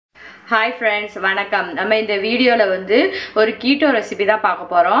Hi friends, வணக்கம். நம்ம இந்த வீடியோல வந்து ஒரு keto recipe தான் பார்க்க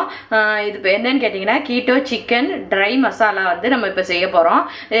போறோம். இது என்னன்னு கேட்டிங்கனா keto chicken dry மசாலா வந்து நம்ம இப்ப செய்ய போறோம்.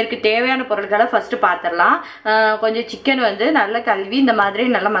 இதற்கு தேவையான பொருட்களை ஃபர்ஸ்ட் பார்த்தறலாம். கொஞ்சம் chicken வந்து நல்ல கழுவி இந்த மாதிரி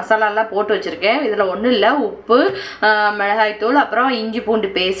நல்ல மசாலா எல்லாம் போட்டு வச்சிருக்கேன். இதுல ஒண்ணும் இல்ல, உப்பு, மிளகாய் தூள், அப்புறம் இஞ்சி பூண்டு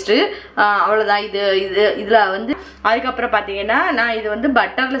பேஸ்ட், அவ்வளவுதான். இதுல வந்து அதுக்கு அப்புறம் பாத்தீங்கன்னா நான் இது வந்து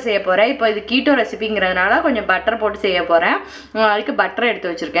பட்டர்ல செய்ய போறேன். இப்போ இது keto ரெசிபிங்கிறதுனால கொஞ்சம் பட்டர் போட்டு செய்ய போறேன். அதுக்கு பட்டர்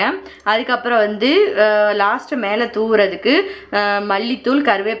எடுத்து வச்சிருக்கேன். அதுக்கு அப்புறம் வந்து லாஸ்ட் மேல தூவுறதுக்கு மல்லித்தூள்,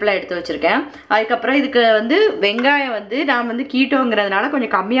 கறிவேப்பிலை எடுத்து வச்சிருக்கேன். அதுக்கு அப்புறம் இதுக்கு வந்து வெங்காயம் வந்து நான் வந்து கீட்டோங்கிறதுனால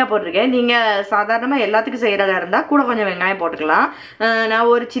கொஞ்சம் கம்மியா போட்டிருக்கேன். நீங்க சாதாரணமா எல்லாத்துக்கும் செய்யறதா இருந்தா கூட கொஞ்சம் வெங்காயம் போட்டுக்கலாம்.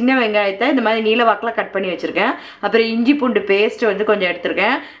 நான் ஒரு சின்ன வெங்காயத்தை இந்த மாதிரி நீல வாக்குல கட் பண்ணி வச்சிருக்கேன். அப்புறம் இஞ்சி பூண்டு பேஸ்ட் வந்து கொஞ்சம்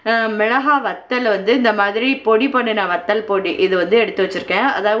எடுத்திருக்கேன். மிளகாய் வத்தல் வந்து இந்த மாதிரி பொடி பண்ணின வத்தல் பொடி இது வந்து எடுத்து வச்சிருக்கேன்.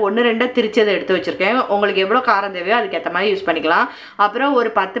 அதாவது 1-2 திரிச்சதை எடுத்து வச்சிருக்கேன். உங்களுக்கு எவ்வளவு காரம் தேவையோ அதுக்கு ஏற்ற மாதிரி யூஸ் பண்ணிக்கலாம். அப்புறம்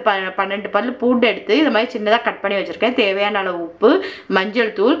ஒரு 10-12 பல்லு பூண்டு எடுத்து இந்த மாதிரி சின்னதாக கட் பண்ணி வச்சிருக்கேன். தேவையான அளவு உப்பு,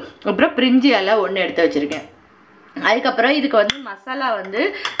 மஞ்சள் தூள், அப்புறம் பிரிஞ்சி இலை 1 எடுத்து வச்சிருக்கேன். அதுக்கப்புறம் இதுக்கு வந்து மசாலா வந்து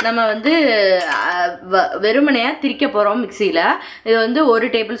நம்ம வந்து வெறுமனையாக திரிக்க போகிறோம் மிக்சியில். இது வந்து 1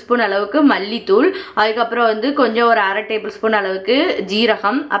 டேபிள் ஸ்பூன் அளவுக்கு மல்லித்தூள், அதுக்கப்புறம் வந்து கொஞ்சம் ஒரு 1/2 டேபிள் ஸ்பூன் அளவுக்கு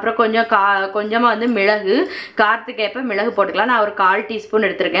ஜீரகம், அப்புறம் கொஞ்சமாக வந்து மிளகு, காரத்துக்கேற்ப மிளகு போட்டுக்கலாம். நான் ஒரு 1/4 டீஸ்பூன்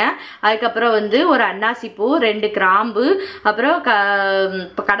எடுத்திருக்கேன். அதுக்கப்புறம் வந்து ஒரு அன்னாசிப்பூ, 2 கிராம்பு, அப்புறம்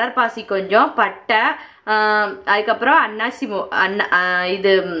கடற்பாசி கொஞ்சம், பட்டை, அதுக்கப்புறம்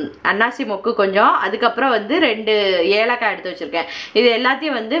அன்னாசி மொக்கு கொஞ்சம், அதுக்கப்புறம் வந்து 2 ஏலக்காய் எடுத்து வச்சிருக்கேன். இது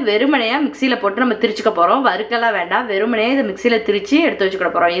எல்லாத்தையும் வந்து வெறுமனையா மிக்சியில போட்டு நம்ம திரிச்சுக்க போறோம். வறுக்கலாம் வேண்டாம், வெறுமனையா இதை மிக்சியில திரிச்சு எடுத்து வச்சுக்க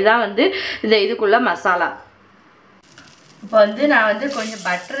போறோம். இதுதான் வந்து இந்த இதுக்குள்ள மசாலா. இப்போ வந்து நான் வந்து கொஞ்சம்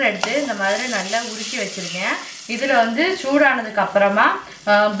பட்டர் எடுத்து இந்த மாதிரி நல்லா உருக்கி வச்சிருக்கேன். இதுல வந்து சூடானதுக்கு அப்புறமா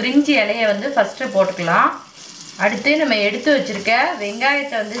பிரிஞ்சி இலையை வந்து ஃபர்ஸ்ட் போட்டுக்கலாம். அடுத்து நம்ம எடுத்து வச்சிருக்க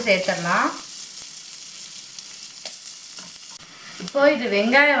வெங்காயத்தை வந்து சேர்த்துடலாம். இப்போ இது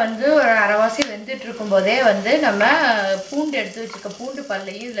வெங்காயம் வந்து ஒரு அரைவாசி வெந்துட்டு இருக்கும் போதே வந்து நம்ம பூண்டு எடுத்து வச்சுக்க பூண்டு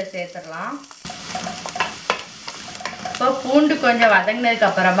பல்லையும் இதில் சேர்த்துடலாம். இப்போ பூண்டு கொஞ்சம் வதங்கினதுக்கு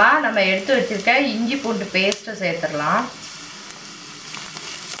அப்புறமா நம்ம எடுத்து வச்சிருக்க இஞ்சி பூண்டு பேஸ்ட்டை சேர்த்துடலாம்.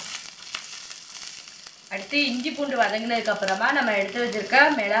 அடுத்து இஞ்சி பூண்டு வதங்கினதுக்கு அப்புறமா நம்ம எடுத்து வச்சிருக்க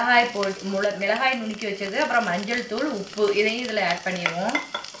மிளகாய் நுணுக்கி வச்சது, அப்புறம் மஞ்சள் தூள், உப்பு இதையும் இதில் ஆட் பண்ணிடுவோம்.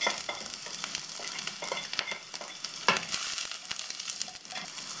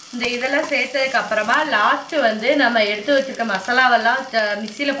 இந்த இதெல்லாம் சேர்த்ததுக்கு அப்புறமா லாஸ்ட் வந்து நம்ம எடுத்து வச்சிருக்க மசாலாவெல்லாம்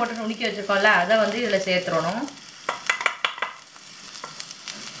மிக்சியில போட்டு நுணுக்கி வச்சிருக்கோம்ல, அதை வந்து இதுல சேர்த்துறணும்.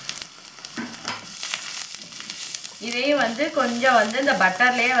 இதையும் வந்து கொஞ்சம் வந்து இந்த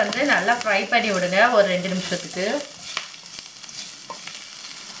பட்டர்லயே வந்து நல்லா ஃப்ரை பண்ணி விடுங்க ஒரு 2 நிமிஷத்துக்கு.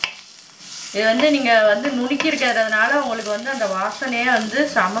 இது வந்து நீங்க வந்து நுணுக்கி இருக்கிறதுனால உங்களுக்கு வந்து அந்த வாசனையே வந்து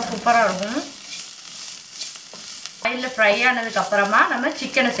செம சூப்பரா இருக்கும். ஆயில்ல ஃப்ரை ஆனதுக்கு அப்புறமா நம்ம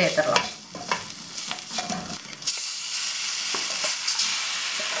சிக்கனை சேர்த்துடலாம்.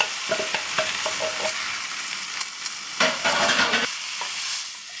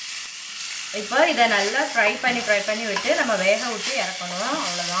 இப்போ இதை நல்லா ஃப்ரை பண்ணி விட்டு நம்ம வேக விட்டு இறக்கணும்.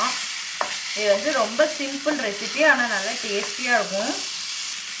 அவ்வளோதான். இது வந்து ரொம்ப சிம்பிள் ரெசிபி, ஆனால் நல்லா டேஸ்டியாக இருக்கும்.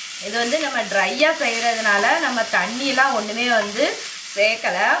 இது வந்து நம்ம ட்ரையாக செய்கிறதுனால நம்ம தண்ணியெலாம் ஒன்றுமே வந்து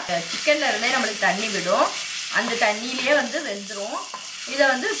சேர்க்கலை. சிக்கன்ல இருந்தே நம்மளுக்கு தண்ணி விடும், அந்த தண்ணியிலேயே வந்து வெந்துடும். இதை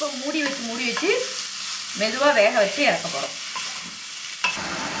வந்து இப்போ மூடி வச்சு மெதுவாக வேக வச்சு இறக்க போகிறோம்.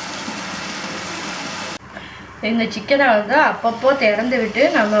 இந்த சிக்கனை வந்து அப்பப்போ திறந்து விட்டு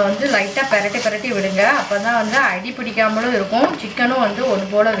நம்ம வந்து லைட்டாக பிரட்டி விடுங்க. அப்போ தான் வந்து அடி பிடிக்காமலும் இருக்கும், சிக்கனும் வந்து ஒன்று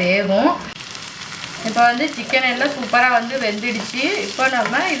போல் வேகும். இப்போ வந்து சிக்கன் எல்லாம் சூப்பராக வந்து வெந்துடுச்சு. இப்போ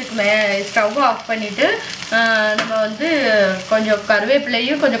நம்ம இதுக்கு ஸ்டவ் ஆஃப் பண்ணிவிட்டு நம்ம வந்து கொஞ்சம்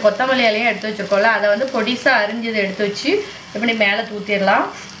கருவேப்பிலையும் கொஞ்சம் கொத்தமல்லி இலையும் எடுத்து வச்சுருக்கோம்ல, அதை வந்து பொடிசாக அரிஞ்சதை எடுத்து வச்சு இப்படி மேலே தூத்திடலாம்.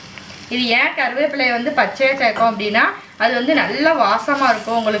 இது ஏன் கருவேப்பிலையை வந்து பச்சையாக சேர்க்கும் அப்படின்னா அது வந்து நல்ல வாசமாக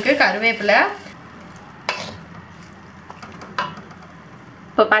இருக்கும் உங்களுக்கு கருவேப்பிலை.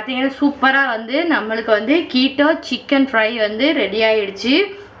 இப்போ பார்த்தீங்கன்னா சூப்பராக வந்து நம்மளுக்கு வந்து கீட்டோ சிக்கன் ஃப்ரை வந்து ரெடி ஆகிடுச்சு.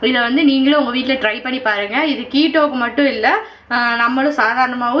 இதை வந்து நீங்களும் உங்கள் வீட்டில் ட்ரை பண்ணி பாருங்கள். இது கீட்டோவுக்கு மட்டும் இல்லை, நம்மளும்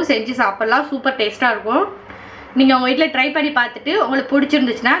சாதாரணமாகவும் செஞ்சு சாப்பிட்லாம். சூப்பர் டேஸ்ட்டாக இருக்கும். நீங்கள் உங்கள் வீட்டில் ட்ரை பண்ணி பார்த்துட்டு உங்களுக்கு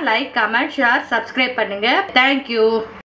பிடிச்சிருந்துச்சுன்னா லைக், கமெண்ட், ஷேர், சப்ஸ்கிரைப் பண்ணுங்கள். தேங்க்யூ.